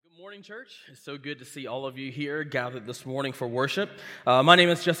Morning, church. It's so good to see all of you here gathered this morning for worship. My name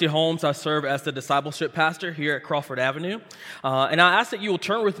is Jesse Holmes. I serve as the discipleship pastor here at Crawford Avenue. And I ask that you will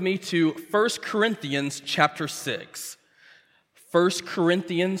turn with me to 1 Corinthians chapter 6. 1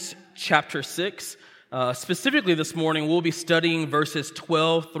 Corinthians chapter 6. Specifically this morning, we'll be studying verses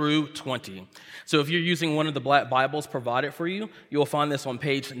 12 through 20. So if you're using one of the black Bibles provided for you, you'll find this on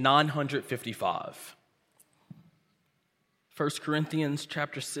page 955. 1 Corinthians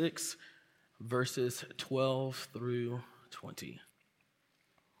chapter 6, verses 12 through 20.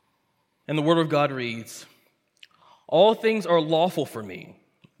 And the Word of God reads, "All things are lawful for me,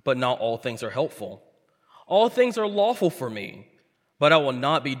 but not all things are helpful. All things are lawful for me, but I will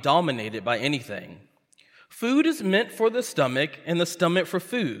not be dominated by anything. Food is meant for the stomach, and the stomach for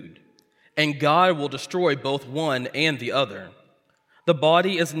food, and God will destroy both one and the other. The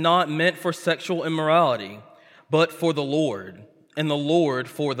body is not meant for sexual immorality, but for the Lord, and the Lord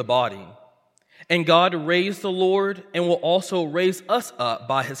for the body. And God raised the Lord and will also raise us up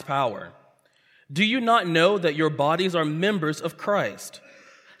by his power. Do you not know that your bodies are members of Christ?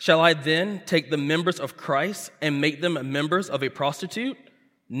 Shall I then take the members of Christ and make them members of a prostitute?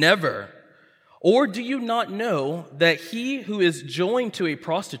 Never. Or do you not know that he who is joined to a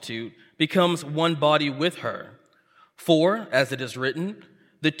prostitute becomes one body with her? For, as it is written,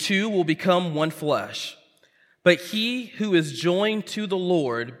 the two will become one flesh. But he who is joined to the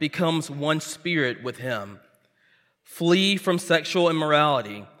Lord becomes one spirit with him. Flee from sexual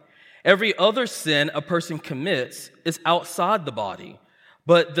immorality. Every other sin a person commits is outside the body,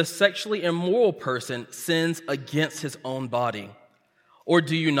 but the sexually immoral person sins against his own body. Or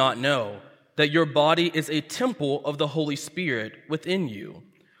do you not know that your body is a temple of the Holy Spirit within you,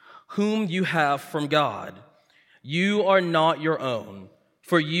 whom you have from God? You are not your own,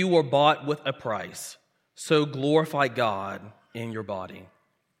 for you were bought with a price. So glorify God in your body."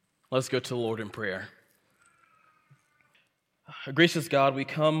 Let's go to the Lord in prayer. Gracious God, we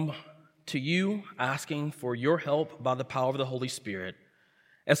come to you asking for your help by the power of the Holy Spirit.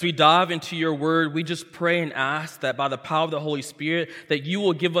 As we dive into your word, we just pray and ask that by the power of the Holy Spirit, that you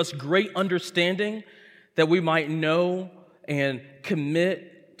will give us great understanding, that we might know and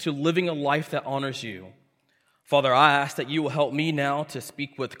commit to living a life that honors you. Father, I ask that you will help me now to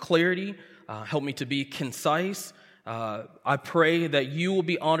speak with clarity. Help me to be concise. I pray that you will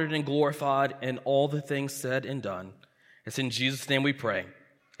be honored and glorified in all the things said and done. It's in Jesus' name we pray.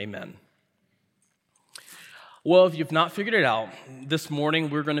 Amen. Well, if you've not figured it out, this morning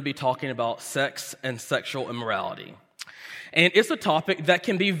we're going to be talking about sex and sexual immorality. And it's a topic that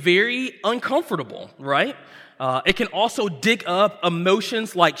can be very uncomfortable, right? It can also dig up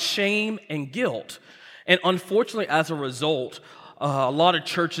emotions like shame and guilt. And unfortunately, as a result, a lot of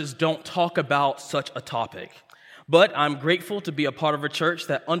churches don't talk about such a topic. But I'm grateful to be a part of a church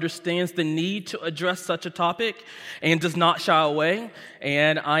that understands the need to address such a topic and does not shy away.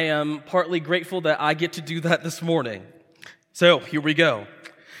 And I am partly grateful that I get to do that this morning. So here we go.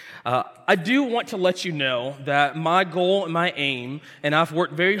 I do want to let you know that my goal and my aim, and I've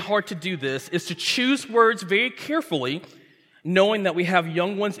worked very hard to do this, is to choose words very carefully, knowing that we have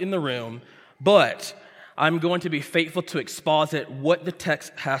young ones in the room, but I'm going to be faithful to exposit what the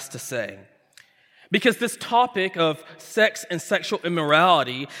text has to say. Because this topic of sex and sexual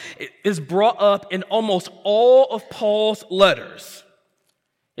immorality is brought up in almost all of Paul's letters.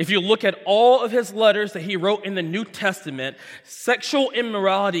 If you look at all of his letters that he wrote in the New Testament, sexual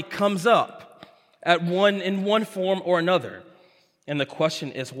immorality comes up in one form or another. And the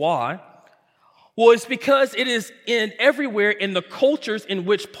question is why? Well, it's because it is everywhere in the cultures in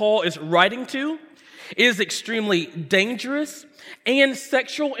which Paul is writing to. It is extremely dangerous, and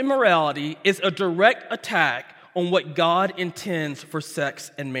sexual immorality is a direct attack on what God intends for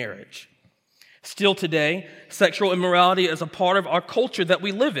sex and marriage. Still today, sexual immorality is a part of our culture that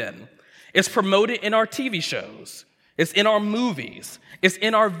we live in. It's promoted in our TV shows. It's in our movies. It's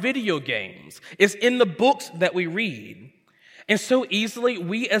in our video games. It's in the books that we read. And so easily,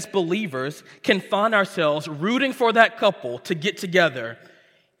 we as believers can find ourselves rooting for that couple to get together,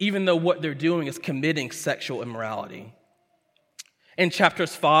 even though what they're doing is committing sexual immorality. In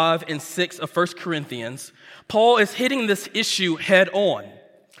chapters 5 and 6 of 1 Corinthians, Paul is hitting this issue head on.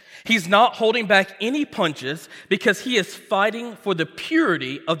 He's not holding back any punches because he is fighting for the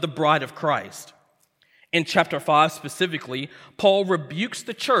purity of the bride of Christ. In chapter 5 specifically, Paul rebukes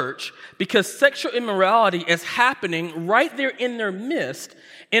the church because sexual immorality is happening right there in their midst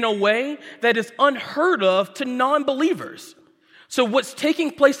in a way that is unheard of to non-believers. So what's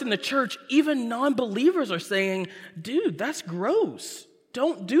taking place in the church, even non-believers are saying, dude, that's gross.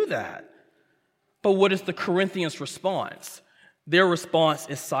 Don't do that. But what is the Corinthians' response? their response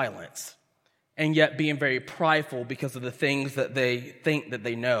is silence, and yet being very prideful because of the things that they think that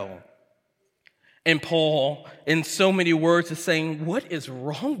they know. And Paul, in so many words, is saying, what is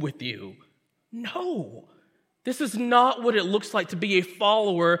wrong with you? No, this is not what it looks like to be a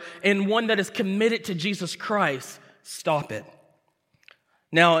follower and one that is committed to Jesus Christ. Stop it.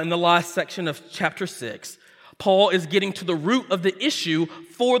 Now, in the last section of chapter 6, Paul is getting to the root of the issue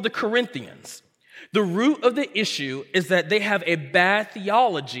for the Corinthians. The root of the issue is that they have a bad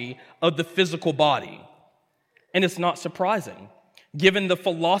theology of the physical body. And it's not surprising, given the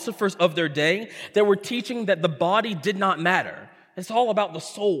philosophers of their day that were teaching that the body did not matter. It's all about the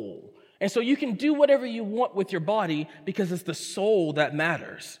soul. And so you can do whatever you want with your body because it's the soul that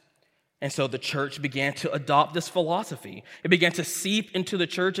matters. And so the church began to adopt this philosophy. It began to seep into the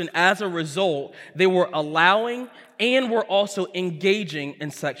church, and as a result, they were allowing and were also engaging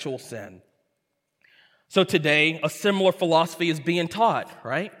in sexual sin. So today, a similar philosophy is being taught,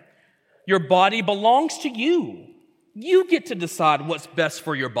 right? Your body belongs to you. You get to decide what's best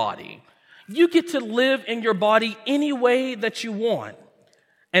for your body. You get to live in your body any way that you want.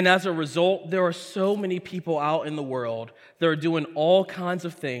 And as a result, there are so many people out in the world that are doing all kinds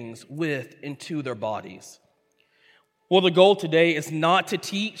of things with and to their bodies. Well, the goal today is not to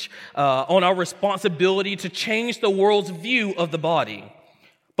teach on our responsibility to change the world's view of the body.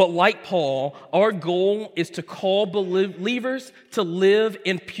 But like Paul, our goal is to call believers to live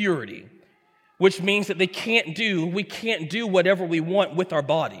in purity, which means that we can't do whatever we want with our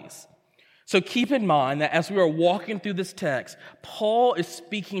bodies. So keep in mind that as we are walking through this text, Paul is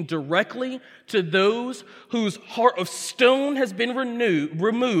speaking directly to those whose heart of stone has been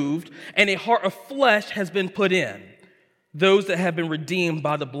removed and a heart of flesh has been put in, those that have been redeemed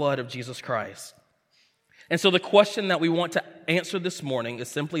by the blood of Jesus Christ. And so the question that we want to answer this morning is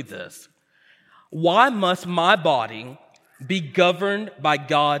simply this: why must my body be governed by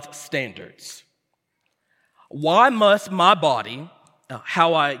God's standards? Why must my body,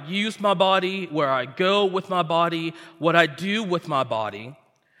 how I use my body, where I go with my body, what I do with my body,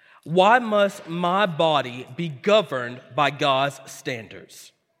 why must my body be governed by God's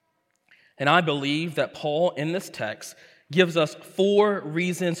standards? And I believe that Paul in this text gives us 4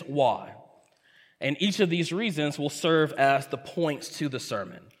 reasons why. And each of these reasons will serve as the points to the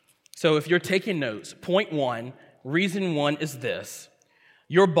sermon. So if you're taking notes, point 1, reason 1 is this: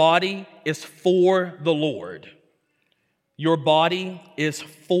 your body is for the Lord. Your body is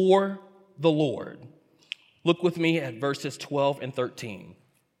for the Lord. Look with me at verses 12 and 13.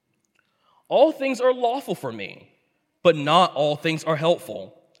 All things are lawful for me, but not all things are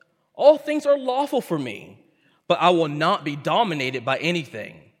helpful. All things are lawful for me, but I will not be dominated by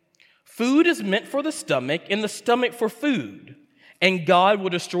anything. Food is meant for the stomach, and the stomach for food, and God will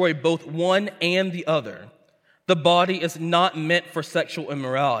destroy both one and the other. The body is not meant for sexual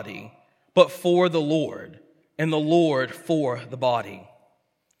immorality, but for the Lord, and the Lord for the body.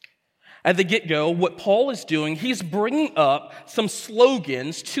 At the get-go, what Paul is doing, he's bringing up some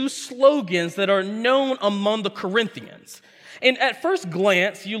slogans, 2 slogans that are known among the Corinthians. And at first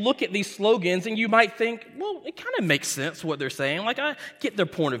glance, you look at these slogans and you might think, well, it kind of makes sense what they're saying. Like, I get their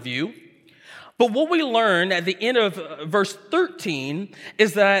point of view. But what we learn at the end of verse 13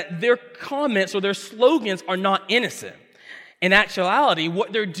 is that their comments or their slogans are not innocent. In actuality,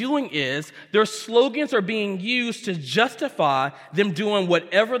 what they're doing is their slogans are being used to justify them doing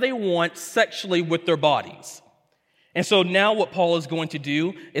whatever they want sexually with their bodies. And so now what Paul is going to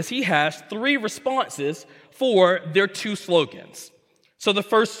do is he has 3 responses for their 2 slogans. So the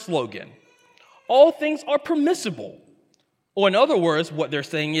first slogan: all things are permissible. Or in other words, what they're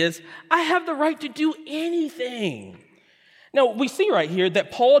saying is, I have the right to do anything. Now, we see right here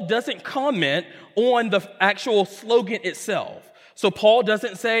that Paul doesn't comment on the actual slogan itself. So Paul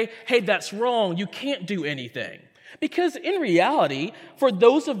doesn't say, hey, that's wrong, you can't do anything. Because in reality, for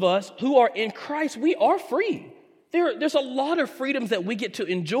those of us who are in Christ, we are free. There's a lot of freedoms that we get to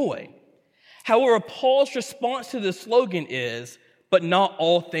enjoy. However, Paul's response to the slogan is, but not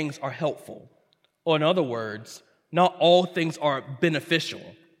all things are helpful. Or in other words, not all things are beneficial.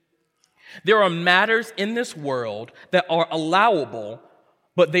 There are matters in this world that are allowable,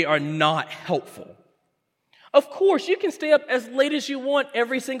 but they are not helpful. Of course, you can stay up as late as you want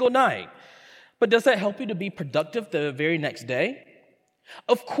every single night, but does that help you to be productive the very next day?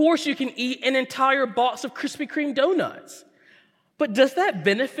 Of course, you can eat an entire box of Krispy Kreme donuts, but does that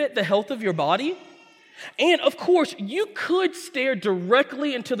benefit the health of your body? And of course, you could stare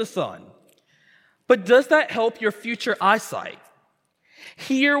directly into the sun, but does that help your future eyesight?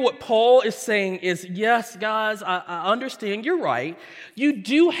 Here, what Paul is saying is, yes, guys, I understand, you're right. You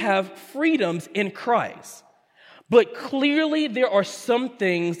do have freedoms in Christ. But clearly there are some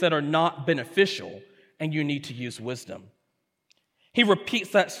things that are not beneficial, and you need to use wisdom. He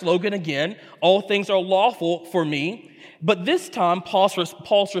repeats that slogan again, all things are lawful for me, but this time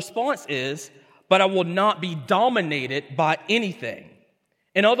Paul's response is, but I will not be dominated by anything.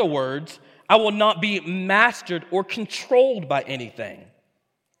 In other words, I will not be mastered or controlled by anything.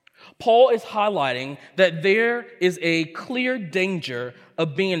 Paul is highlighting that there is a clear danger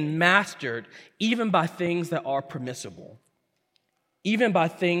of being mastered even by things that are permissible, even by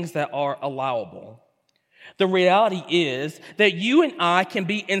things that are allowable. The reality is that you and I can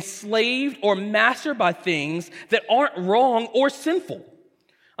be enslaved or mastered by things that aren't wrong or sinful.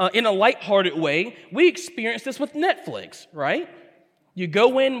 In a lighthearted way, we experience this with Netflix, right? You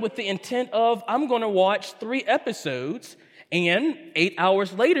go in with the intent of, I'm going to watch 3 episodes, and 8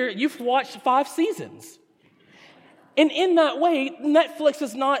 hours later, you've watched 5 seasons. And in that way, Netflix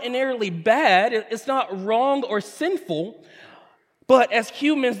is not inherently bad. It's not wrong or sinful. But as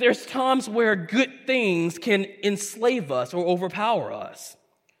humans, there's times where good things can enslave us or overpower us.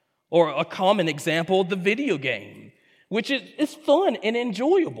 Or a common example, the video game, which is fun and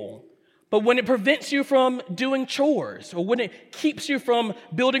enjoyable. But when it prevents you from doing chores, or when it keeps you from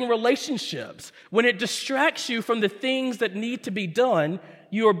building relationships, when it distracts you from the things that need to be done,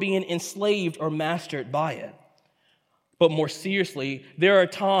 you are being enslaved or mastered by it. But more seriously, there are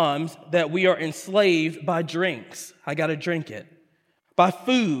times that we are enslaved by drinks. I got to drink it. By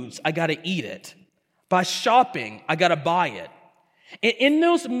foods, I got to eat it. By shopping, I got to buy it. And in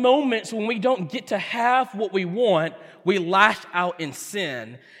those moments when we don't get to have what we want, we lash out in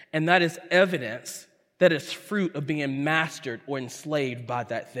sin, and that is evidence that is fruit of being mastered or enslaved by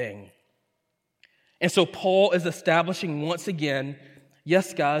that thing. And so Paul is establishing once again,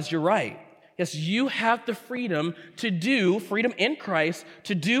 yes, guys, you're right. Yes, you have the freedom in Christ,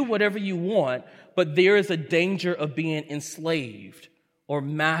 to do whatever you want, but there is a danger of being enslaved or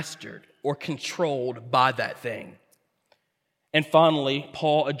mastered or controlled by that thing. And finally,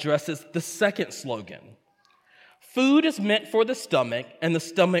 Paul addresses the second slogan. Food is meant for the stomach, and the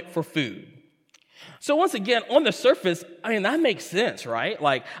stomach for food. So once again, on the surface, that makes sense, right?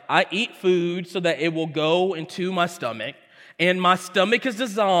 Like, I eat food so that it will go into my stomach, and my stomach is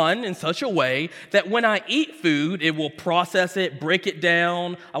designed in such a way that when I eat food, it will process it, break it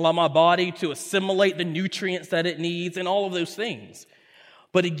down, allow my body to assimilate the nutrients that it needs, and all of those things.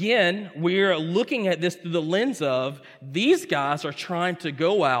 But again, we're looking at this through the lens of these guys are trying to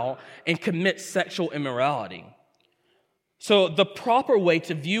go out and commit sexual immorality. So the proper way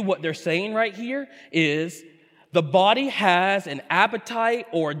to view what they're saying right here is the body has an appetite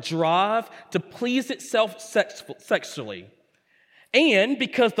or a drive to please itself sexually. And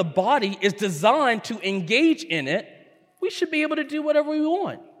because the body is designed to engage in it, we should be able to do whatever we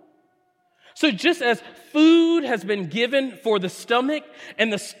want. So just as food has been given for the stomach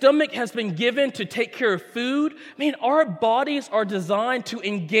and the stomach has been given to take care of food, our bodies are designed to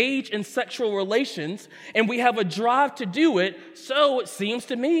engage in sexual relations, and we have a drive to do it. So it seems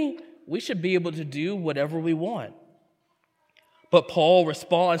to me we should be able to do whatever we want. But Paul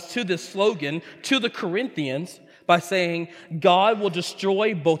responds to this slogan to the Corinthians by saying, God will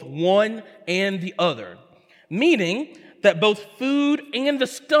destroy both one and the other, meaning that both food and the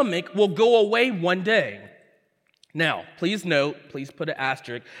stomach will go away one day. Now, please note, please put an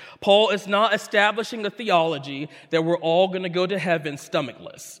asterisk, Paul is not establishing a theology that we're all going to go to heaven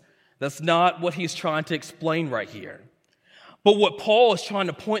stomachless. That's not what he's trying to explain right here. But what Paul is trying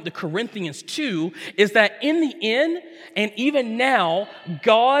to point the Corinthians to is that in the end, and even now,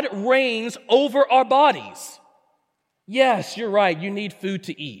 God reigns over our bodies. Yes, you're right, you need food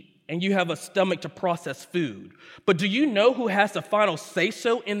to eat. And you have a stomach to process food. But do you know who has the final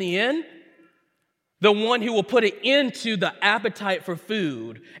say-so in the end? The one who will put it into the appetite for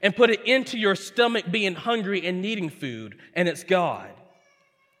food and put it into your stomach being hungry and needing food, and it's God.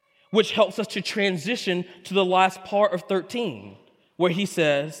 Which helps us to transition to the last part of 13, where he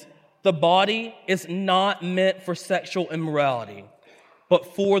says, the body is not meant for sexual immorality,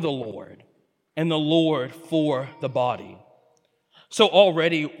 but for the Lord, and the Lord for the body. So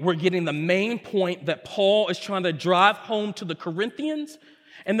already we're getting the main point that Paul is trying to drive home to the Corinthians,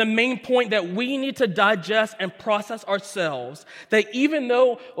 and the main point that we need to digest and process ourselves, that even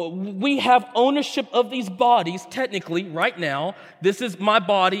though we have ownership of these bodies, technically right now, this is my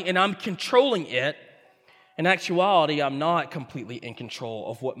body and I'm controlling it, in actuality, I'm not completely in control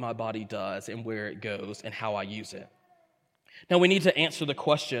of what my body does and where it goes and how I use it. Now, we need to answer the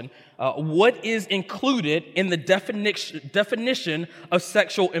question, what is included in the definition of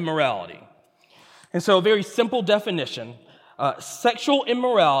sexual immorality? And so a very simple definition, sexual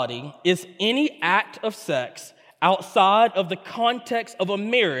immorality is any act of sex outside of the context of a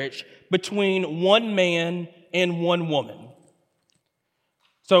marriage between one man and one woman.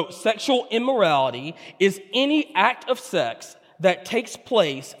 So sexual immorality is any act of sex that takes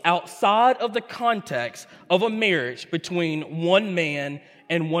place outside of the context of a marriage between one man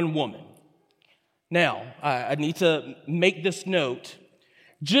and one woman. Now, I need to make this note.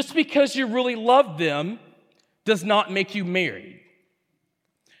 Just because you really love them does not make you married.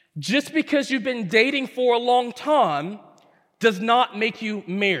 Just because you've been dating for a long time does not make you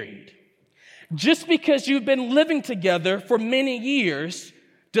married. Just because you've been living together for many years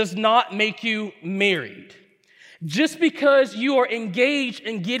does not make you married. Just because you are engaged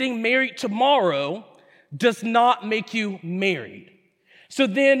in getting married tomorrow does not make you married. So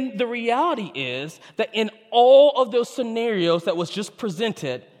then the reality is that in all of those scenarios that was just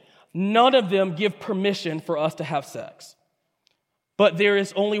presented, none of them give permission for us to have sex. But there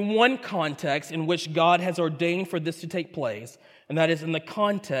is only one context in which God has ordained for this to take place, and that is in the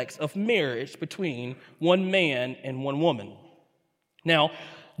context of marriage between one man and one woman. Now,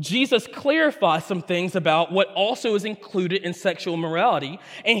 Jesus clarifies some things about what also is included in sexual immorality,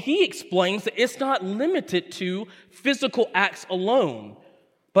 and he explains that it's not limited to physical acts alone,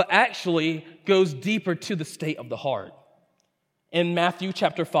 but actually goes deeper to the state of the heart. In Matthew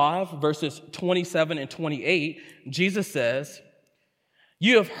chapter 5, verses 27 and 28, Jesus says,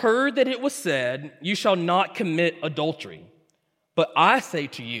 "You have heard that it was said, 'You shall not commit adultery.' But I say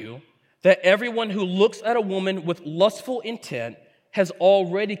to you that everyone who looks at a woman with lustful intent has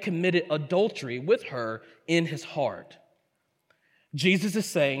already committed adultery with her in his heart." Jesus is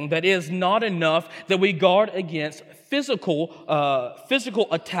saying that it is not enough that we guard against physical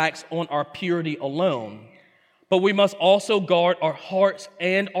attacks on our purity alone, but we must also guard our hearts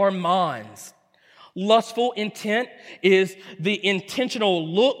and our minds. Lustful intent is the intentional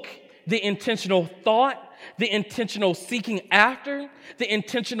look, the intentional thought, the intentional seeking after, the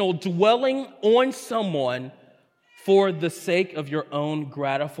intentional dwelling on someone for the sake of your own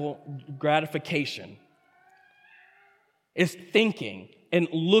gratification. It's thinking and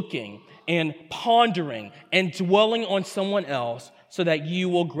looking and pondering and dwelling on someone else so that you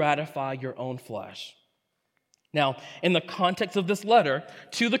will gratify your own flesh. Now, in the context of this letter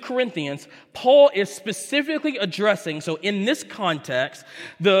to the Corinthians, Paul is specifically addressing, so in this context,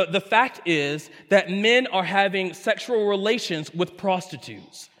 the fact is that men are having sexual relations with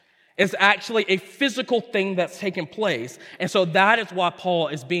prostitutes. It's actually a physical thing that's taking place. And so that is why Paul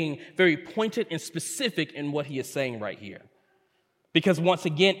is being very pointed and specific in what he is saying right here. Because once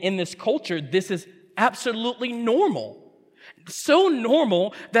again, in this culture, this is absolutely normal. So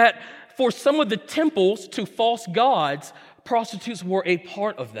normal that for some of the temples to false gods, prostitutes were a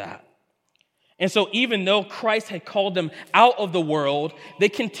part of that. And so even though Christ had called them out of the world, they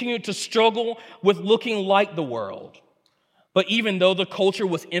continued to struggle with looking like the world. But even though the culture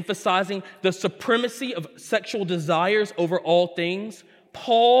was emphasizing the supremacy of sexual desires over all things,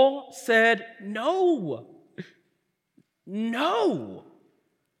 Paul said, no,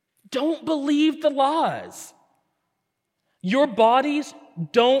 don't believe the lies. Your bodies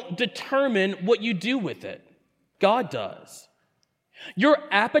don't determine what you do with it. God does. Your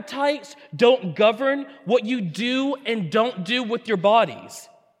appetites don't govern what you do and don't do with your bodies.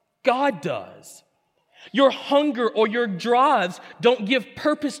 God does. Your hunger or your drives don't give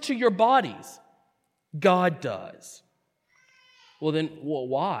purpose to your bodies. God does. Well,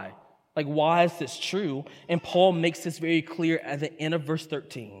 why? Why is this true? And Paul makes this very clear at the end of verse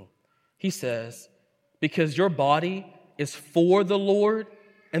 13. He says, because your body is for the Lord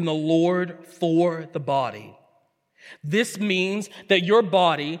and the Lord for the body. This means that your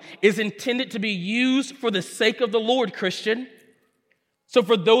body is intended to be used for the sake of the Lord, Christian. So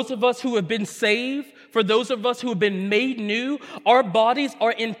for those of us who have been saved, for those of us who have been made new, our bodies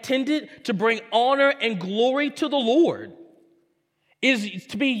are intended to bring honor and glory to the Lord. It is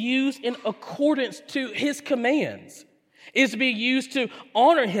to be used in accordance to his commands. It is to be used to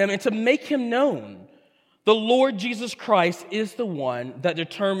honor him and to make him known. The Lord Jesus Christ is the one that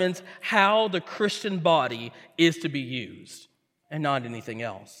determines how the Christian body is to be used, and not anything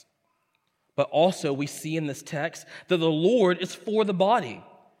else. But also we see in this text that the Lord is for the body.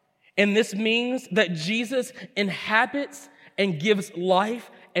 And this means that Jesus inhabits and gives life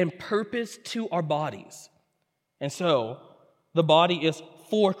and purpose to our bodies. And so the body is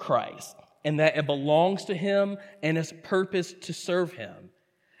for Christ, and that it belongs to him and is purposed to serve him.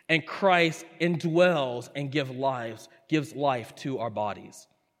 And Christ indwells and gives life to our bodies.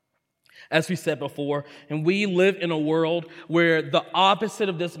 As we said before, and we live in a world where the opposite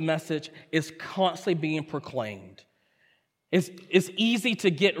of this message is constantly being proclaimed. It's easy to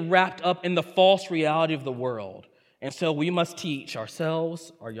get wrapped up in the false reality of the world, And so we must teach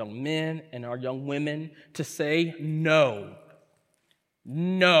ourselves, our young men and our young women, to say no.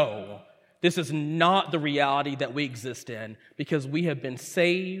 No. This is not the reality that we exist in, because we have been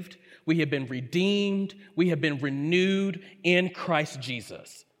saved, we have been redeemed, we have been renewed in Christ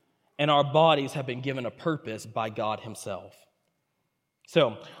Jesus, and our bodies have been given a purpose by God himself.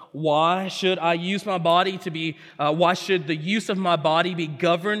 So, why should I use my body to be, why should the use of my body be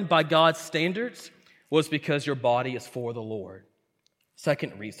governed by God's standards? Well, it's because your body is for the Lord.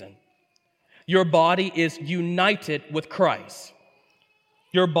 Second reason, your body is united with Christ.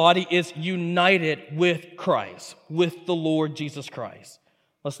 Your body is united with Christ, with the Lord Jesus Christ.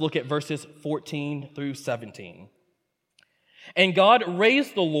 Let's look at verses 14 through 17. And God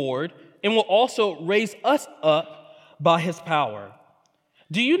raised the Lord and will also raise us up by his power.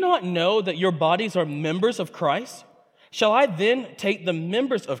 Do you not know that your bodies are members of Christ? Shall I then take the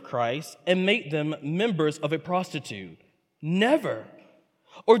members of Christ and make them members of a prostitute? Never.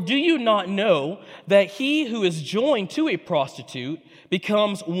 Or do you not know that he who is joined to a prostitute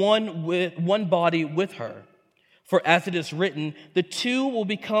becomes one body with her? For as it is written, the two will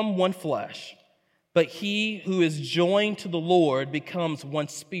become one flesh. But he who is joined to the Lord becomes one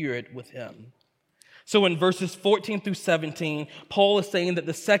spirit with him. So in verses 14 through 17, Paul is saying that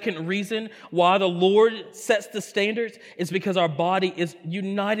the second reason why the Lord sets the standards is because our body is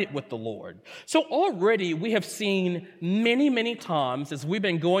united with the Lord. So already we have seen many, many times as we've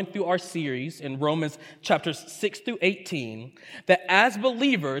been going through our series in Romans chapters 6 through 18, that as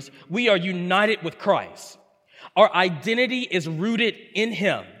believers, we are united with Christ. Our identity is rooted in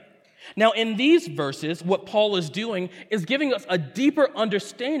him. Now, in these verses, what Paul is doing is giving us a deeper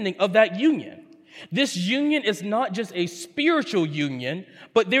understanding of that union. This union is not just a spiritual union,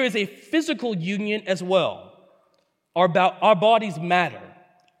 but there is a physical union as well. Our bodies matter.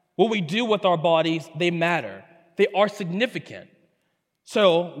 What we do with our bodies, they matter. They are significant.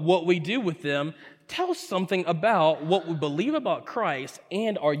 So what we do with them tells something about what we believe about Christ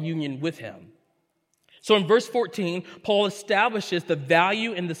and our union with him. So in verse 14, Paul establishes the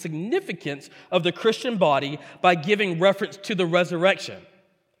value and the significance of the Christian body by giving reference to the resurrection.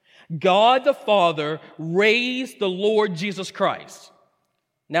 God the Father raised the Lord Jesus Christ.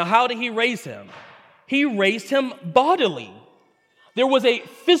 Now, how did he raise him? He raised him bodily. There was a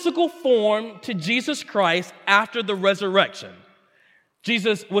physical form to Jesus Christ after the resurrection.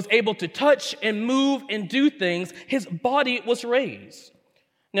 Jesus was able to touch and move and do things. His body was raised.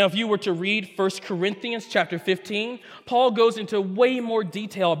 Now, if you were to read 1 Corinthians chapter 15, Paul goes into way more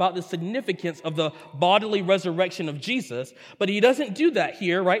detail about the significance of the bodily resurrection of Jesus, but he doesn't do that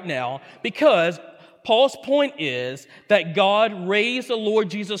here right now because Paul's point is that God raised the Lord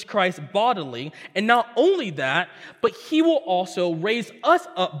Jesus Christ bodily, and not only that, but he will also raise us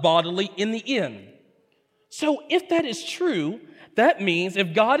up bodily in the end. So if that is true, that means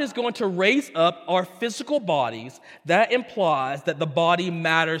if God is going to raise up our physical bodies, that implies that the body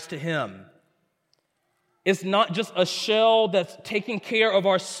matters to him. It's not just a shell that's taking care of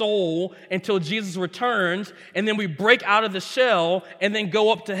our soul until Jesus returns, and then we break out of the shell and then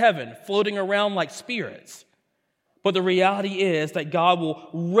go up to heaven, floating around like spirits. But the reality is that God will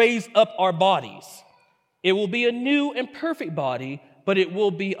raise up our bodies. It will be a new and perfect body, but it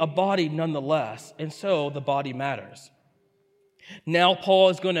will be a body nonetheless, and so the body matters. Now Paul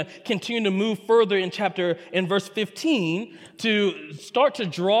is going to continue to move further in verse 15 to start to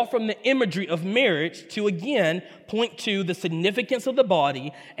draw from the imagery of marriage to again point to the significance of the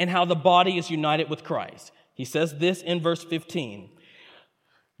body and how the body is united with Christ. He says this in verse 15.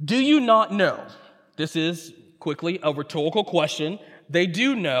 Do you not know? This is quickly a rhetorical question. They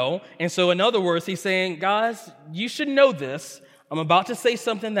do know. And so in other words, he's saying, guys, you should know this. I'm about to say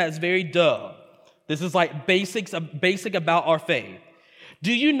something that is very duh. This is like basic about our faith.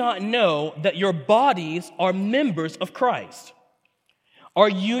 Do you not know that your bodies are members of Christ? Our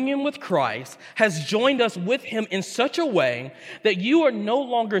union with Christ has joined us with him in such a way that you are no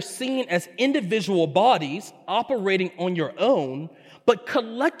longer seen as individual bodies operating on your own, but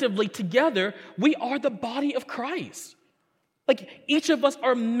collectively together, we are the body of Christ. Like each of us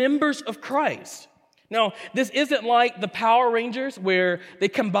are members of Christ. Now, this isn't like the Power Rangers where they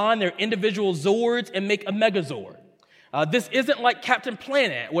combine their individual Zords and make a Megazord. This isn't like Captain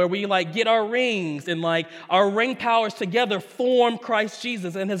Planet where we get our rings and our ring powers together form Christ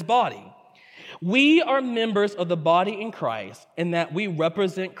Jesus and his body. We are members of the body in Christ in that we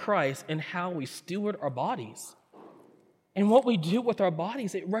represent Christ in how we steward our bodies. And what we do with our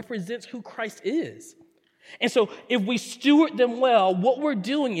bodies, it represents who Christ is. And so if we steward them well, what we're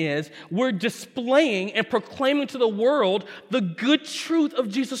doing is we're displaying and proclaiming to the world the good truth of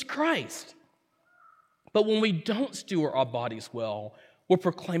Jesus Christ. But when we don't steward our bodies well, we're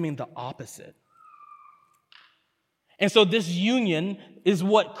proclaiming the opposite. And so this union is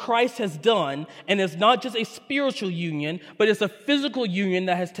what Christ has done, and it's not just a spiritual union, but it's a physical union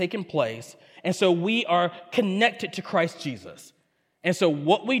that has taken place. And so we are connected to Christ Jesus. And so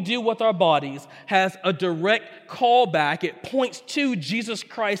what we do with our bodies has a direct callback. It points to Jesus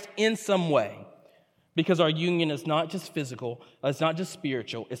Christ in some way, because our union is not just physical, it's not just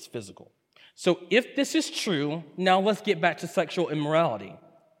spiritual, it's physical. So if this is true, now let's get back to sexual immorality.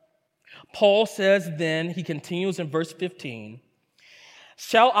 Paul says then, he continues in verse 15,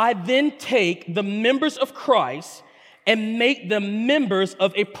 "Shall I then take the members of Christ and make them members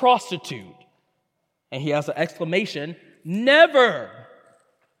of a prostitute?" And he has an exclamation, "Never!"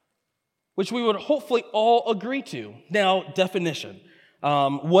 Which we would hopefully all agree to. Now, definition.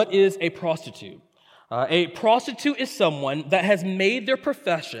 What is a prostitute? A prostitute is someone that has made their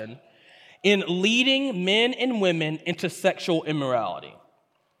profession in leading men and women into sexual immorality.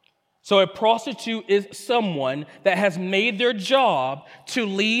 So a prostitute is someone that has made their job to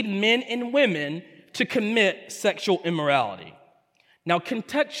lead men and women to commit sexual immorality. Now,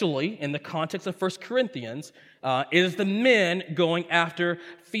 contextually, in the context of 1 Corinthians, it is the men going after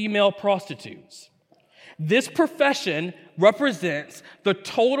female prostitutes. This profession represents the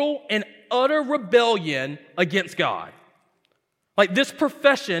total and utter rebellion against God. Like, this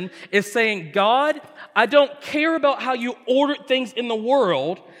profession is saying, God, I don't care about how you ordered things in the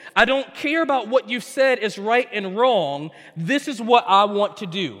world. I don't care about what you've said is right and wrong. This is what I want to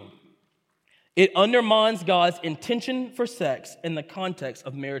do. It undermines God's intention for sex in the context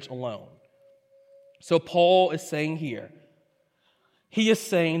of marriage alone. So Paul is saying here, he is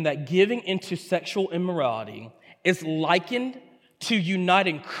saying that giving into sexual immorality is likened to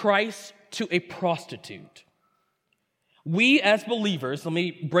uniting Christ to a prostitute. We as believers, let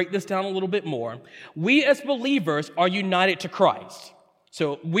me break this down a little bit more. We as believers are united to Christ.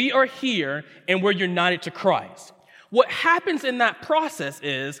 So we are here and we're united to Christ. What happens in that process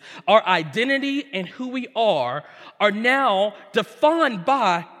is our identity and who we are now defined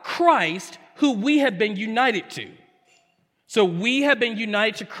by Christ, who we have been united to. So we have been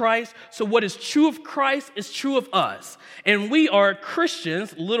united to Christ, so what is true of Christ is true of us. And we are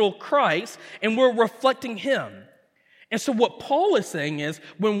Christians, little Christ, and we're reflecting Him. And so what Paul is saying is,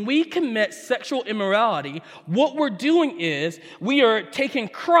 when we commit sexual immorality, what we're doing is we are taking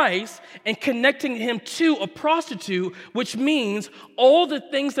Christ and connecting Him to a prostitute, which means all the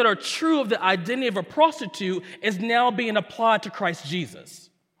things that are true of the identity of a prostitute is now being applied to Christ Jesus.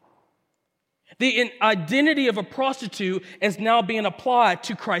 The identity of a prostitute is now being applied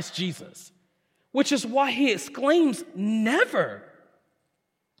to Christ Jesus, which is why he exclaims, never.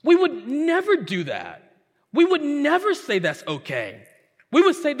 We would never do that. We would never say that's okay. We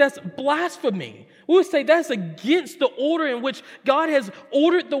would say that's blasphemy. We would say that's against the order in which God has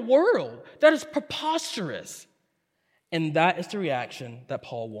ordered the world. That is preposterous. And that is the reaction that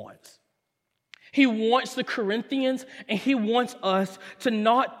Paul wants. He wants the Corinthians and he wants us to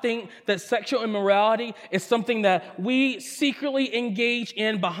not think that sexual immorality is something that we secretly engage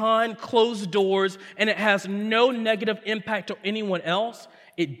in behind closed doors and it has no negative impact on anyone else.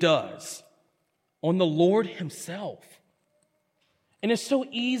 It does. On the Lord Himself. And it's so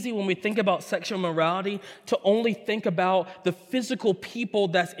easy when we think about sexual immorality to only think about the physical people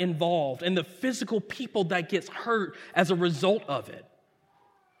that's involved and the physical people that gets hurt as a result of it.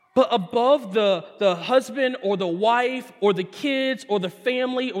 But above the husband or the wife or the kids or the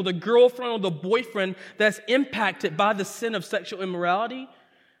family or the girlfriend or the boyfriend that's impacted by the sin of sexual immorality,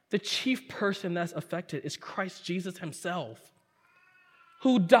 the chief person that's affected is Christ Jesus Himself,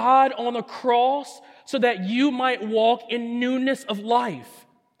 who died on the cross so that you might walk in newness of life.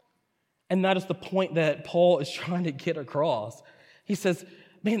 And that is the point that Paul is trying to get across. He says,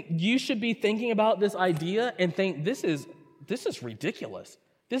 man, you should be thinking about this idea and think, this is ridiculous.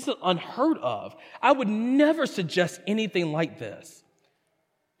 This is unheard of. I would never suggest anything like this.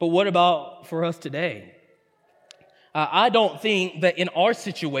 But what about for us today? I don't think that in our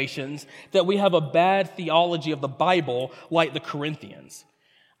situations that we have a bad theology of the Bible like the Corinthians.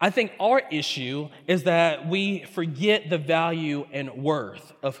 I think our issue is that we forget the value and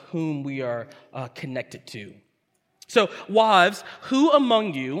worth of whom we are connected to. So, wives, who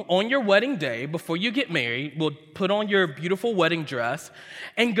among you on your wedding day, before you get married, will put on your beautiful wedding dress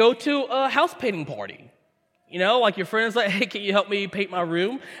and go to a house painting party? You know, like your friend's like, hey, can you help me paint my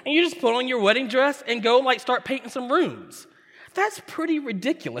room? And you just put on your wedding dress and go start painting some rooms. That's pretty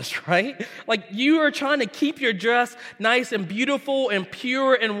ridiculous, right? Like, you are trying to keep your dress nice and beautiful and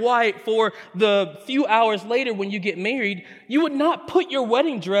pure and white for the few hours later when you get married. You would not put your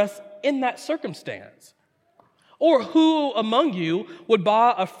wedding dress in that circumstance. Or who among you would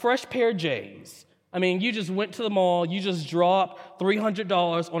buy a fresh pair of J's? I mean, you just went to the mall, you just dropped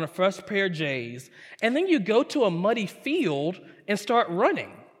 $300 on a fresh pair of J's, and then you go to a muddy field and start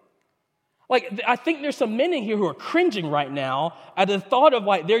running. Like, I think there's some men in here who are cringing right now at the thought of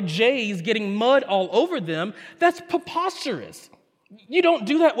like their J's getting mud all over them. That's preposterous. You don't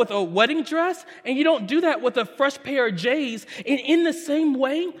do that with a wedding dress, and you don't do that with a fresh pair of J's. And in the same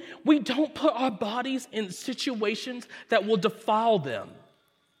way, we don't put our bodies in situations that will defile them.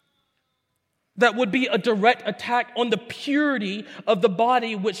 That would be a direct attack on the purity of the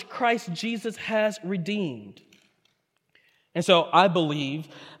body which Christ Jesus has redeemed. And so I believe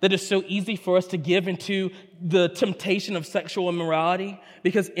that it's so easy for us to give into the temptation of sexual immorality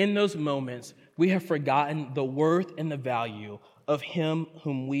because in those moments, we have forgotten the worth and the value of Him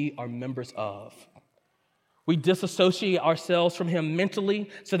whom we are members of. We disassociate ourselves from Him mentally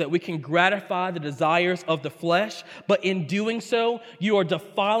so that we can gratify the desires of the flesh, but in doing so, you are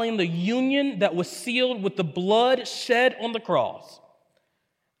defiling the union that was sealed with the blood shed on the cross.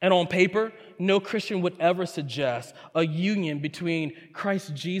 And on paper, no Christian would ever suggest a union between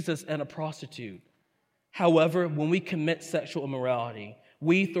Christ Jesus and a prostitute. However, when we commit sexual immorality,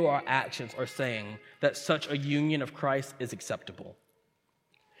 we, through our actions, are saying that such a union of Christ is acceptable.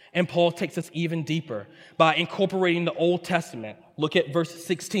 And Paul takes us even deeper by incorporating the Old Testament. Look at verse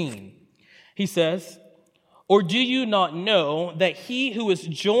 16. He says, "Or do you not know that he who is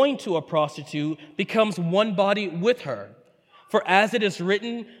joined to a prostitute becomes one body with her? For as it is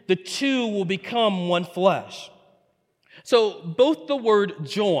written, the two will become one flesh." So both the word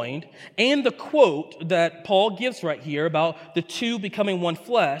joined and the quote that Paul gives right here about the two becoming one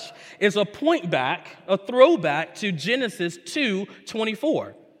flesh is a point back, a throwback to Genesis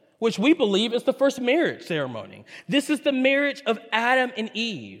 2:24, which we believe is the first marriage ceremony. This is the marriage of Adam and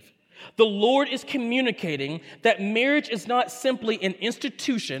Eve. The Lord is communicating that marriage is not simply an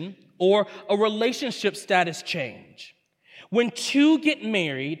institution or a relationship status change. When two get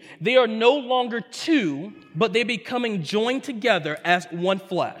married, they are no longer two, but they becoming joined together as one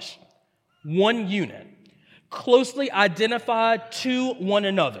flesh, one unit, closely identified to one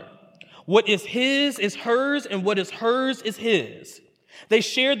another. What is his is hers, and what is hers is his. They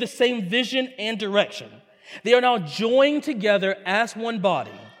share the same vision and direction. They are now joined together as one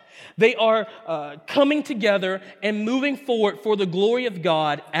body. They are coming together and moving forward for the glory of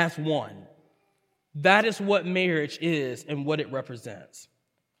God as one. That is what marriage is and what it represents.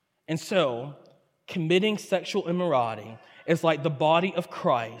 And so, committing sexual immorality is like the body of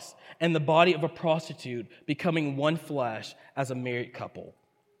Christ and the body of a prostitute becoming one flesh as a married couple.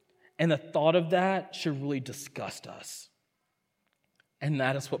 And the thought of that should really disgust us. And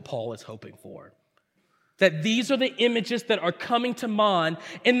that is what Paul is hoping for. That these are the images that are coming to mind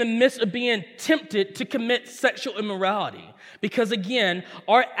in the midst of being tempted to commit sexual immorality. Because again,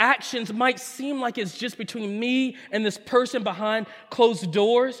 our actions might seem like it's just between me and this person behind closed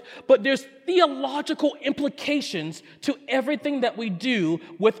doors, but there's theological implications to everything that we do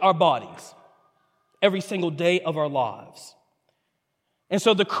with our bodies every single day of our lives. And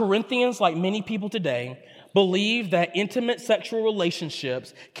so the Corinthians, like many people today, believe that intimate sexual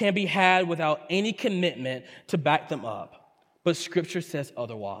relationships can be had without any commitment to back them up. But Scripture says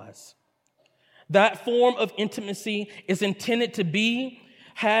otherwise. That form of intimacy is intended to be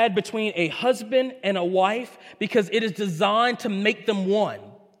had between a husband and a wife because it is designed to make them one.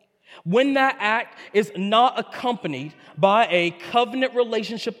 When that act is not accompanied by a covenant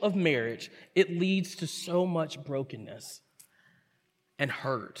relationship of marriage, it leads to so much brokenness and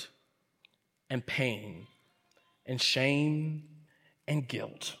hurt and pain and shame and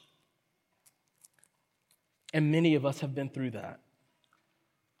guilt. And many of us have been through that.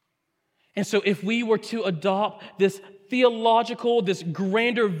 And so if we were to adopt this theological, this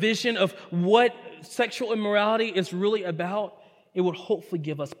grander vision of what sexual immorality is really about, it would hopefully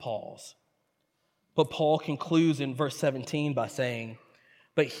give us pause. But Paul concludes in verse 17 by saying,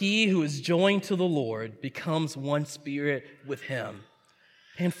 "But he who is joined to the Lord becomes one spirit with him."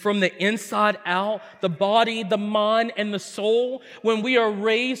 And from the inside out, the body, the mind, and the soul, when we are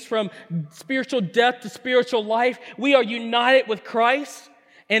raised from spiritual death to spiritual life, we are united with Christ.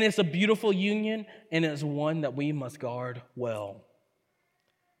 And it's a beautiful union, and it's one that we must guard well.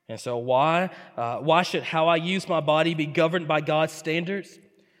 And so why should how I use my body be governed by God's standards?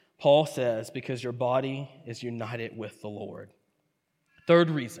 Paul says, because your body is united with the Lord. Third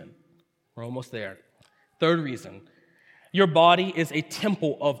reason, we're almost there. Third reason, your body is a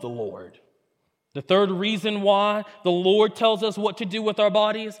temple of the Lord. The third reason why the Lord tells us what to do with our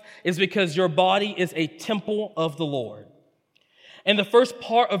bodies is because your body is a temple of the Lord. In the first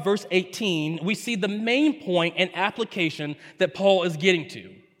part of verse 18, we see the main point and application that Paul is getting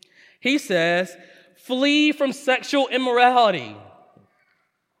to. He says, flee from sexual immorality.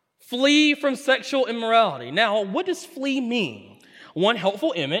 Flee from sexual immorality. Now, what does flee mean? One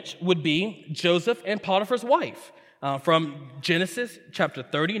helpful image would be Joseph and Potiphar's wife from Genesis chapter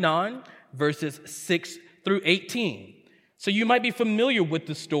 39, verses 6 through 18. So you might be familiar with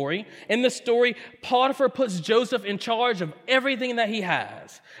the story. In the story, Potiphar puts Joseph in charge of everything that he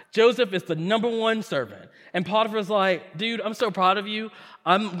has. Joseph is the number one servant. And Potiphar's like, dude, I'm so proud of you.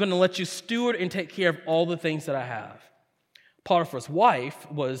 I'm going to let you steward and take care of all the things that I have. Potiphar's wife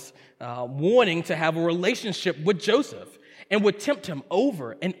was wanting to have a relationship with Joseph and would tempt him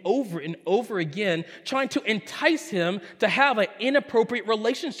over and over and over again, trying to entice him to have an inappropriate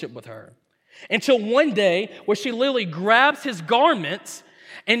relationship with her. Until one day where she literally grabs his garments,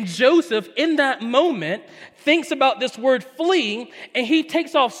 and Joseph, in that moment, thinks about this word fleeing, and he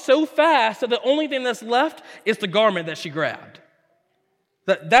takes off so fast that the only thing that's left is the garment that she grabbed.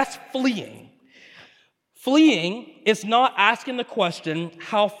 That's fleeing. Fleeing is not asking the question,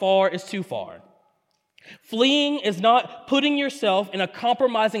 how far is too far? Fleeing is not putting yourself in a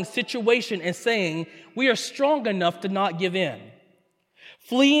compromising situation and saying, we are strong enough to not give in.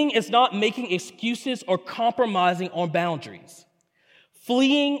 Fleeing is not making excuses or compromising on boundaries.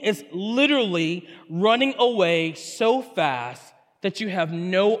 Fleeing is literally running away so fast that you have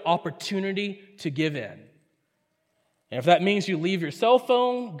no opportunity to give in. And if that means you leave your cell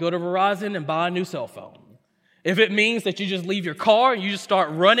phone, go to Verizon and buy a new cell phone. If it means that you just leave your car and you just start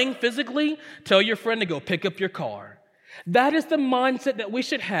running physically, tell your friend to go pick up your car. That is the mindset that we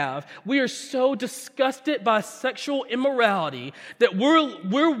should have. We are so disgusted by sexual immorality that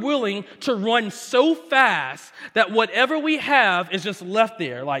we're willing to run so fast that whatever we have is just left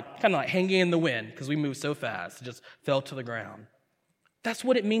there, kind of like hanging in the wind because we move so fast. It just fell to the ground. That's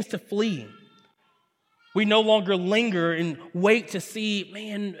what it means to flee. We no longer linger and wait to see,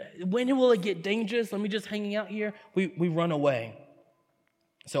 man, when will it get dangerous? Let me just hang out here. We run away.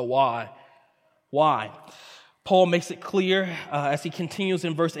 So why? Why? Paul makes it clear as he continues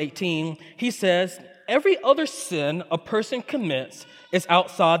in verse 18. He says, every other sin a person commits is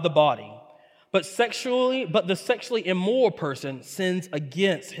outside the body, but the sexually immoral person sins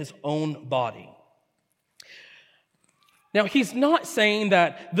against his own body. Now, he's not saying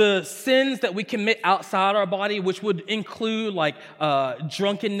that the sins that we commit outside our body, which would include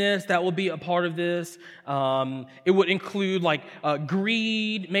drunkenness, that will be a part of this. It would include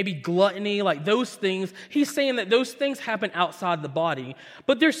greed, maybe gluttony, those things. He's saying that those things happen outside the body.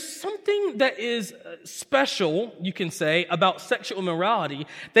 But there's something that is special, you can say, about sexual immorality,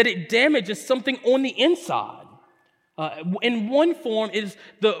 that it damages something on the inside. In one form is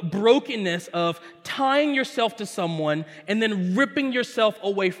the brokenness of tying yourself to someone and then ripping yourself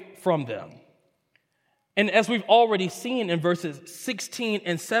away from them. And as we've already seen in verses 16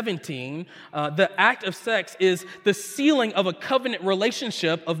 and 17, the act of sex is the sealing of a covenant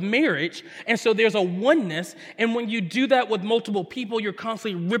relationship of marriage. And so there's a oneness. And when you do that with multiple people, you're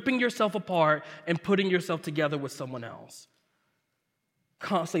constantly ripping yourself apart and putting yourself together with someone else.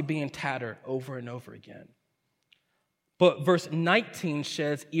 Constantly being tattered over and over again. But verse 19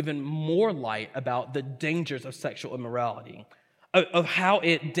 sheds even more light about the dangers of sexual immorality, of how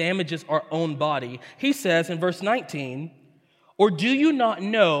it damages our own body. He says in verse 19, or do you not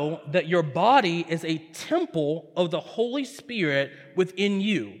know that your body is a temple of the Holy Spirit within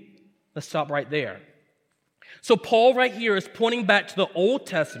you? Let's stop right there. So Paul right here is pointing back to the Old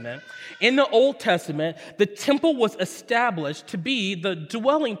Testament. In the Old Testament, the temple was established to be the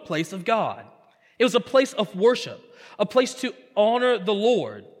dwelling place of God. It was a place of worship, a place to honor the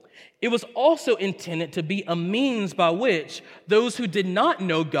Lord. It was also intended to be a means by which those who did not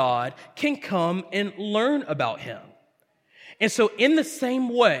know God can come and learn about Him. And so in the same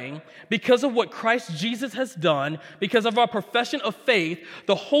way, because of what Christ Jesus has done, because of our profession of faith,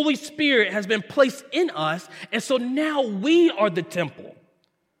 the Holy Spirit has been placed in us, and so now we are the temple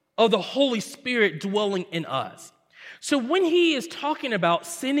of the Holy Spirit dwelling in us. So when he is talking about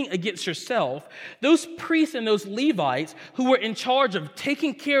sinning against yourself, those priests and those Levites who were in charge of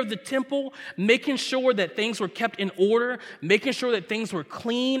taking care of the temple, making sure that things were kept in order, making sure that things were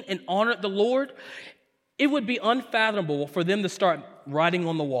clean and honored the Lord, it would be unfathomable for them to start writing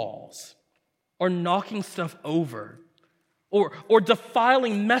on the walls or knocking stuff over or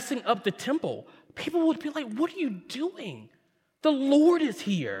defiling, messing up the temple. People would be like, what are you doing? The Lord is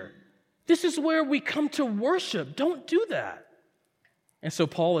here. This is where we come to worship. Don't do that. And so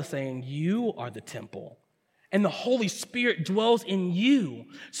Paul is saying, you are the temple. and the Holy Spirit dwells in you.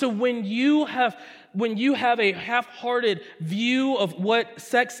 So when you have a half-hearted view of what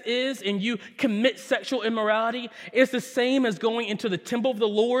sex is and you commit sexual immorality, it's the same as going into the temple of the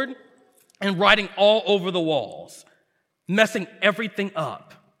Lord and writing all over the walls, messing everything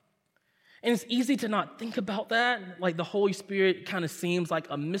up. And it's easy to not think about that. Like the Holy Spirit kind of seems like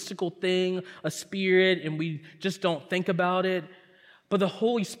a mystical thing, a spirit, and we just don't think about it. But the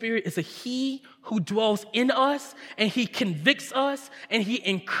Holy Spirit is He who dwells in us, and He convicts us, and He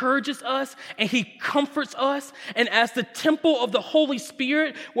encourages us, and He comforts us. And as the temple of the Holy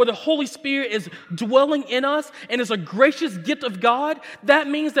Spirit, where the Holy Spirit is dwelling in us and is a gracious gift of God, that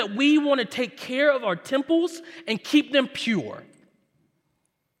means that we want to take care of our temples and keep them pure.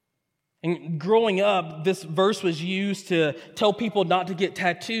 And growing up, this verse was used to tell people not to get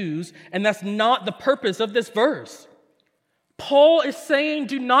tattoos, and that's not the purpose of this verse. Paul is saying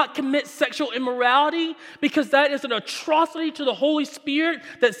do not commit sexual immorality because that is an atrocity to the Holy Spirit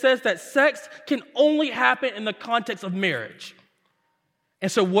that says that sex can only happen in the context of marriage.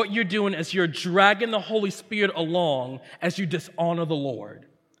 And so what you're doing is you're dragging the Holy Spirit along as you dishonor the Lord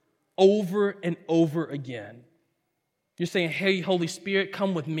over and over again. You're saying, hey, Holy Spirit,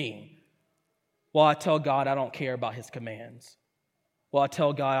 come with me. While I tell God I don't care about His commands. While I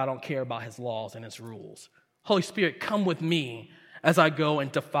tell God I don't care about His laws and His rules. Holy Spirit, come with me as I go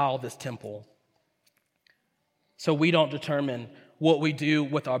and defile this temple. So we don't determine what we do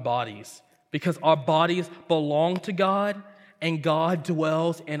with our bodies because our bodies belong to God and God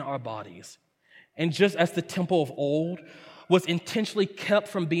dwells in our bodies. And just as the temple of old was intentionally kept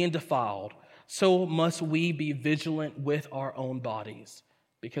from being defiled, so must we be vigilant with our own bodies.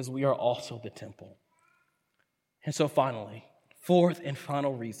 Because we are also the temple. And so finally, fourth and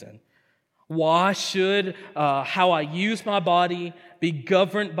final reason, why should how I use my body be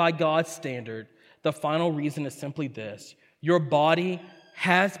governed by God's standard? The final reason is simply this: your body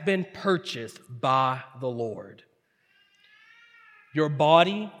has been purchased by the Lord. Your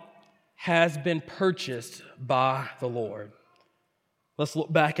body has been purchased by the Lord. Let's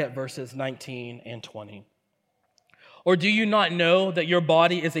look back at verses 19 and 20. Or do you not know that your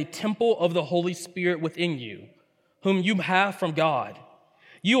body is a temple of the Holy Spirit within you, whom you have from God?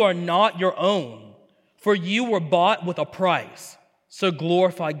 You are not your own, for you were bought with a price. So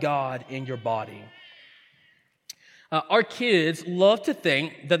glorify God in your body. Our kids love to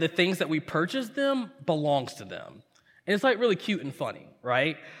think that the things that we purchase them belongs to them. And it's like really cute and funny,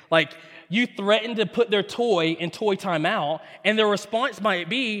 right? Like you threaten to put their toy in toy timeout, and their response might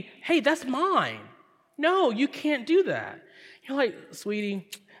be, hey, that's mine. No, you can't do that. You're like, sweetie,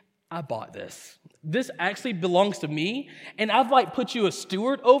 I bought this. This actually belongs to me, and I've like put you a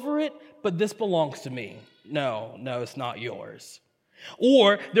steward over it, but this belongs to me. No, it's not yours.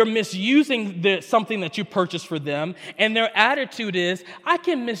 Or they're misusing something that you purchased for them, and their attitude is, I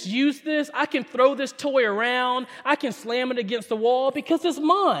can misuse this, I can throw this toy around, I can slam it against the wall because it's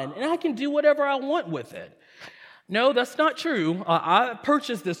mine, and I can do whatever I want with it. No, that's not true. I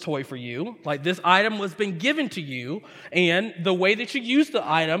purchased this toy for you. Like this item was been given to you, and the way that you use the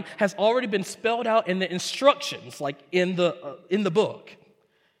item has already been spelled out in the instructions, like in the book.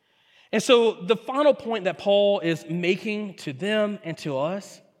 And so the final point that Paul is making to them and to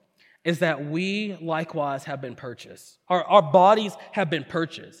us is that we likewise have been purchased. Our bodies have been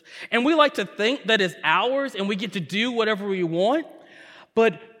purchased. And we like to think that it's ours and we get to do whatever we want,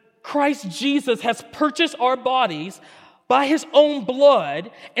 but Christ Jesus has purchased our bodies by His own blood,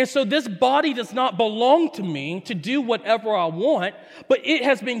 and so this body does not belong to me to do whatever I want, but it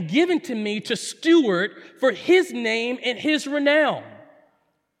has been given to me to steward for His name and His renown.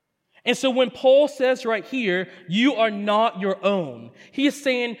 And so when Paul says right here, you are not your own, he is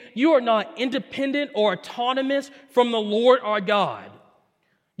saying you are not independent or autonomous from the Lord our God.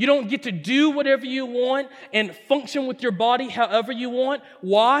 You don't get to do whatever you want and function with your body however you want.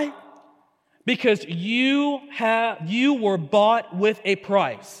 Why? Because you were bought with a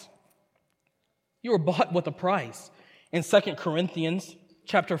price. You were bought with a price. In 2 Corinthians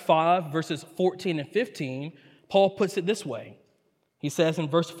chapter 5, verses 14 and 15, Paul puts it this way. He says in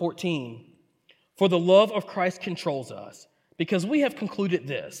verse 14, "For the love of Christ controls us, because we have concluded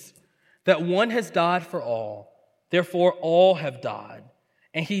this, that one has died for all, therefore all have died.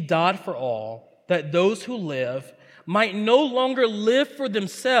 And He died for all, that those who live might no longer live for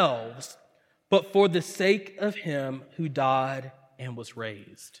themselves, but for the sake of Him who died and was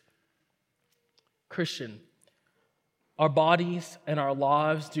raised." Christian, our bodies and our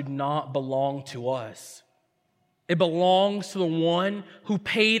lives do not belong to us. It belongs to the one who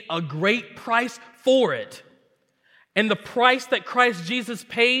paid a great price for it. And the price that Christ Jesus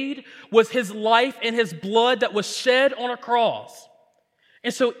paid was his life and his blood that was shed on a cross.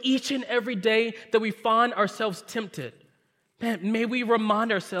 And so each and every day that we find ourselves tempted, man, may we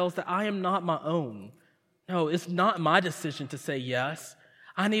remind ourselves that I am not my own. No, it's not my decision to say yes.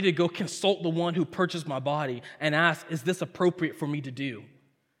 I need to go consult the one who purchased my body and ask, is this appropriate for me to do?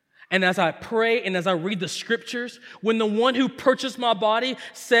 And as I pray and as I read the scriptures, when the one who purchased my body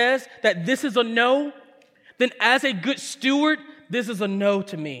says that this is a no, then as a good steward, this is a no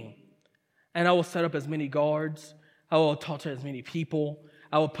to me. And I will set up as many guards. I will talk to as many people.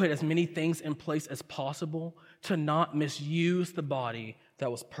 I will put as many things in place as possible to not misuse the body that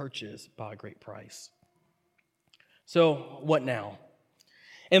was purchased by a great price. So, what now?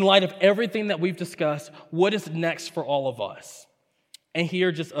 In light of everything that we've discussed, what is next for all of us? And here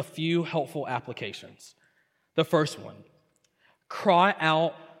are just a few helpful applications. The first one, cry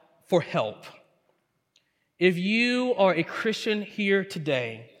out for help. If you are a Christian here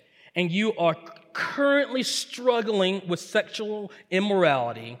today and you are currently struggling with sexual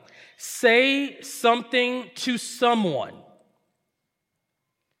immorality, say something to someone.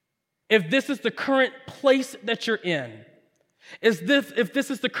 If this is the current place that you're in, if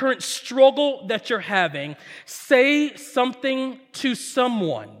this is the current struggle that you're having, say something to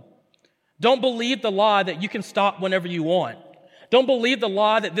someone. Don't believe the lie that you can stop whenever you want. Don't believe the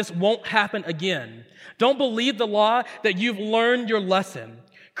lie that this won't happen again. Don't believe the lie that you've learned your lesson.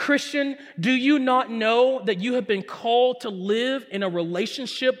 Christian, do you not know that you have been called to live in a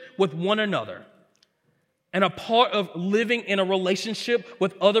relationship with one another? And a part of living in a relationship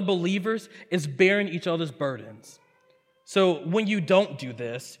with other believers is bearing each other's burdens. So when you don't do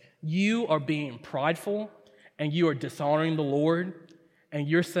this, you are being prideful and you are dishonoring the Lord and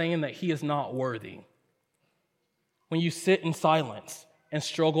you're saying that he is not worthy. When you sit in silence and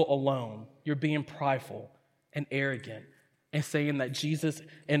struggle alone, you're being prideful and arrogant and saying that Jesus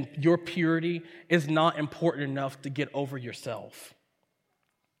and your purity is not important enough to get over yourself.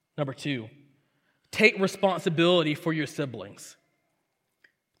 Number 2, take responsibility for your siblings.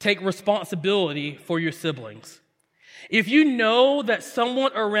 Take responsibility for your siblings. If you know that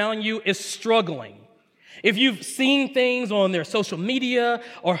someone around you is struggling, if you've seen things on their social media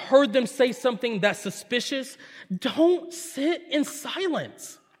or heard them say something that's suspicious, don't sit in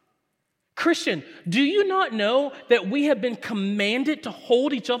silence. Christian, do you not know that we have been commanded to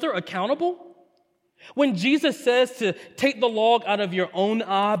hold each other accountable? When Jesus says to take the log out of your own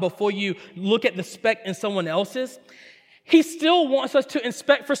eye before you look at the speck in someone else's, he still wants us to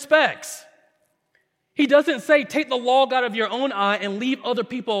inspect for specks. He doesn't say take the log out of your own eye and leave other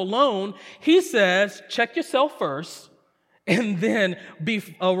people alone. He says check yourself first and then be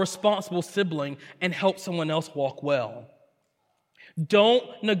a responsible sibling and help someone else walk well. Don't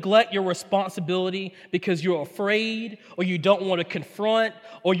neglect your responsibility because you're afraid or you don't want to confront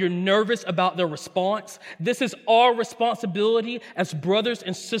or you're nervous about their response. This is our responsibility as brothers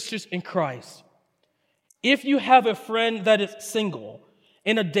and sisters in Christ. If you have a friend that is single,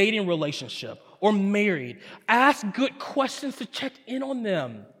 in a dating relationship, or married, ask good questions to check in on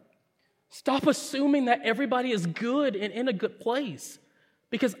them. Stop assuming that everybody is good and in a good place,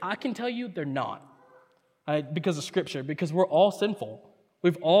 because I can tell you they're not. Because of Scripture, because we're all sinful.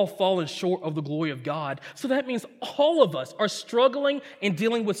 We've all fallen short of the glory of God. So that means all of us are struggling and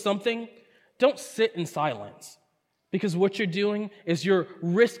dealing with something. Don't sit in silence, because what you're doing is you're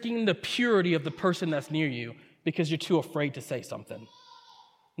risking the purity of the person that's near you because you're too afraid to say something.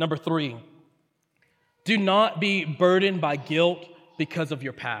 Number 3, do not be burdened by guilt because of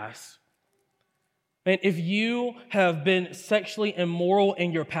your past. And if you have been sexually immoral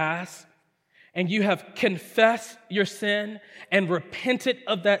in your past, and you have confessed your sin and repented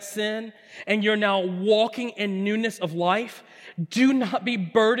of that sin, and you're now walking in newness of life, do not be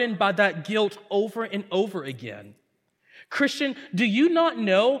burdened by that guilt over and over again. Christian, do you not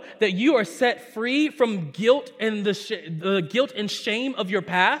know that you are set free from guilt and the guilt and shame of your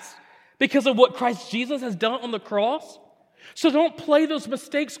past because of what Christ Jesus has done on the cross? So don't play those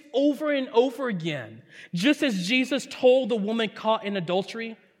mistakes over and over again. Just as Jesus told the woman caught in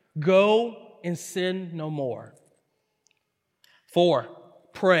adultery, go and sin no more. 4,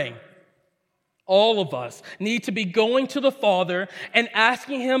 pray. All of us need to be going to the Father and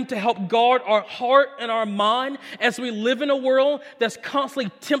asking Him to help guard our heart and our mind as we live in a world that's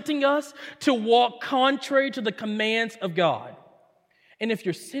constantly tempting us to walk contrary to the commands of God. And if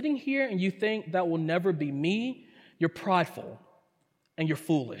you're sitting here and you think that will never be me, you're prideful and you're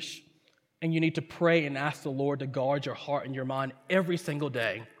foolish. And you need to pray and ask the Lord to guard your heart and your mind every single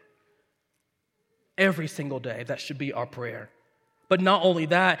day. Every single day, that should be our prayer. But not only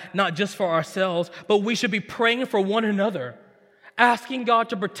that, not just for ourselves, but we should be praying for one another, asking God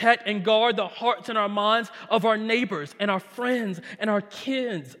to protect and guard the hearts and our minds of our neighbors and our friends and our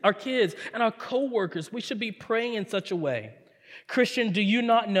kids and our co-workers. We should be praying in such a way. Christian, do you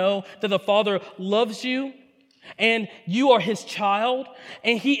not know that the Father loves you and you are his child,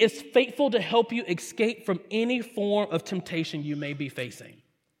 and he is faithful to help you escape from any form of temptation you may be facing?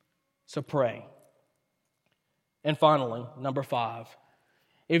 So pray. And finally, number 5,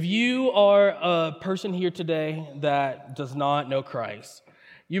 if you are a person here today that does not know Christ,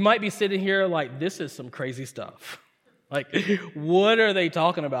 you might be sitting here like, this is some crazy stuff. Like, what are they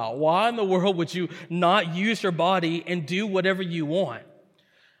talking about? Why in the world would you not use your body and do whatever you want?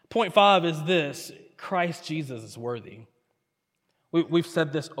 Point 5 is this: Christ Jesus is worthy. We've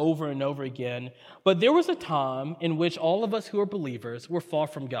said this over and over again, but there was a time in which all of us who are believers were far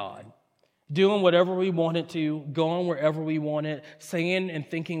from God, doing whatever we wanted to, going wherever we wanted, saying and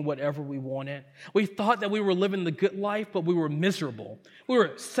thinking whatever we wanted. We thought that we were living the good life, but we were miserable. We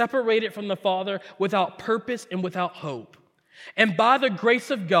were separated from the Father without purpose and without hope. And by the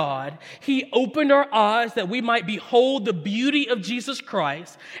grace of God, he opened our eyes that we might behold the beauty of Jesus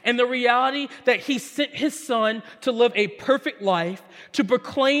Christ and the reality that he sent his Son to live a perfect life, to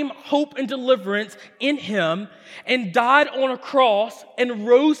proclaim hope and deliverance in him, and died on a cross and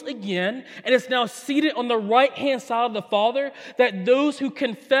rose again and is now seated on the right-hand side of the Father, that those who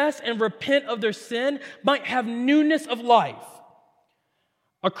confess and repent of their sin might have newness of life.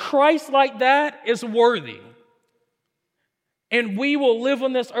 A Christ like that is worthy. And we will live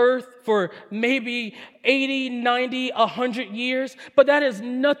on this earth for maybe 80, 90, 100 years, but that is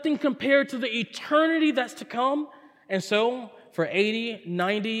nothing compared to the eternity that's to come. And so, for 80,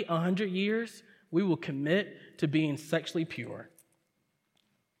 90, 100 years, we will commit to being sexually pure,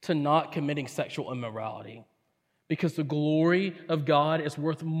 to not committing sexual immorality, because the glory of God is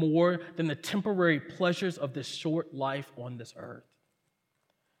worth more than the temporary pleasures of this short life on this earth.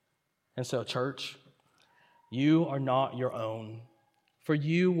 And so, church, you are not your own, for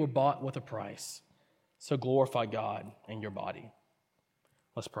you were bought with a price. So glorify God in your body.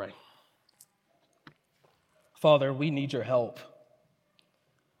 Let's pray. Father, we need your help.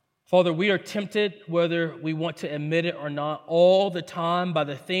 Father, we are tempted, whether we want to admit it or not, all the time by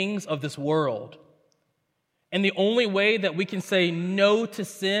the things of this world. And the only way that we can say no to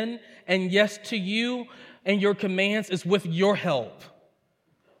sin and yes to you and your commands is with your help.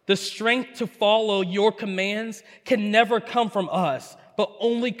 The strength to follow your commands can never come from us, but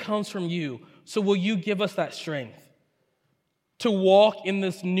only comes from you. So will you give us that strength to walk in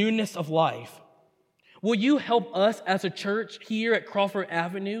this newness of life? Will you help us as a church here at Crawford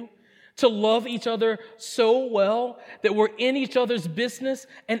Avenue to love each other so well that we're in each other's business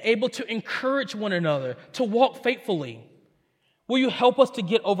and able to encourage one another to walk faithfully? Will you help us to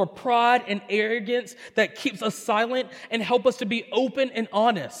get over pride and arrogance that keeps us silent and help us to be open and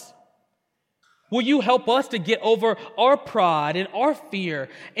honest? Will you help us to get over our pride and our fear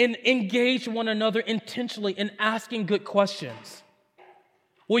and engage one another intentionally in asking good questions?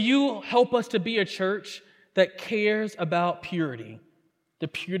 Will you help us to be a church that cares about purity, the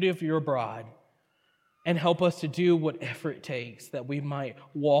purity of your bride, and help us to do whatever it takes that we might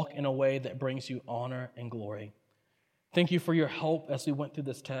walk in a way that brings you honor and glory? Thank you for your help as we went through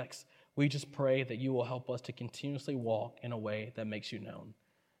this text. We just pray that you will help us to continuously walk in a way that makes you known.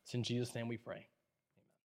 It's in Jesus' name we pray.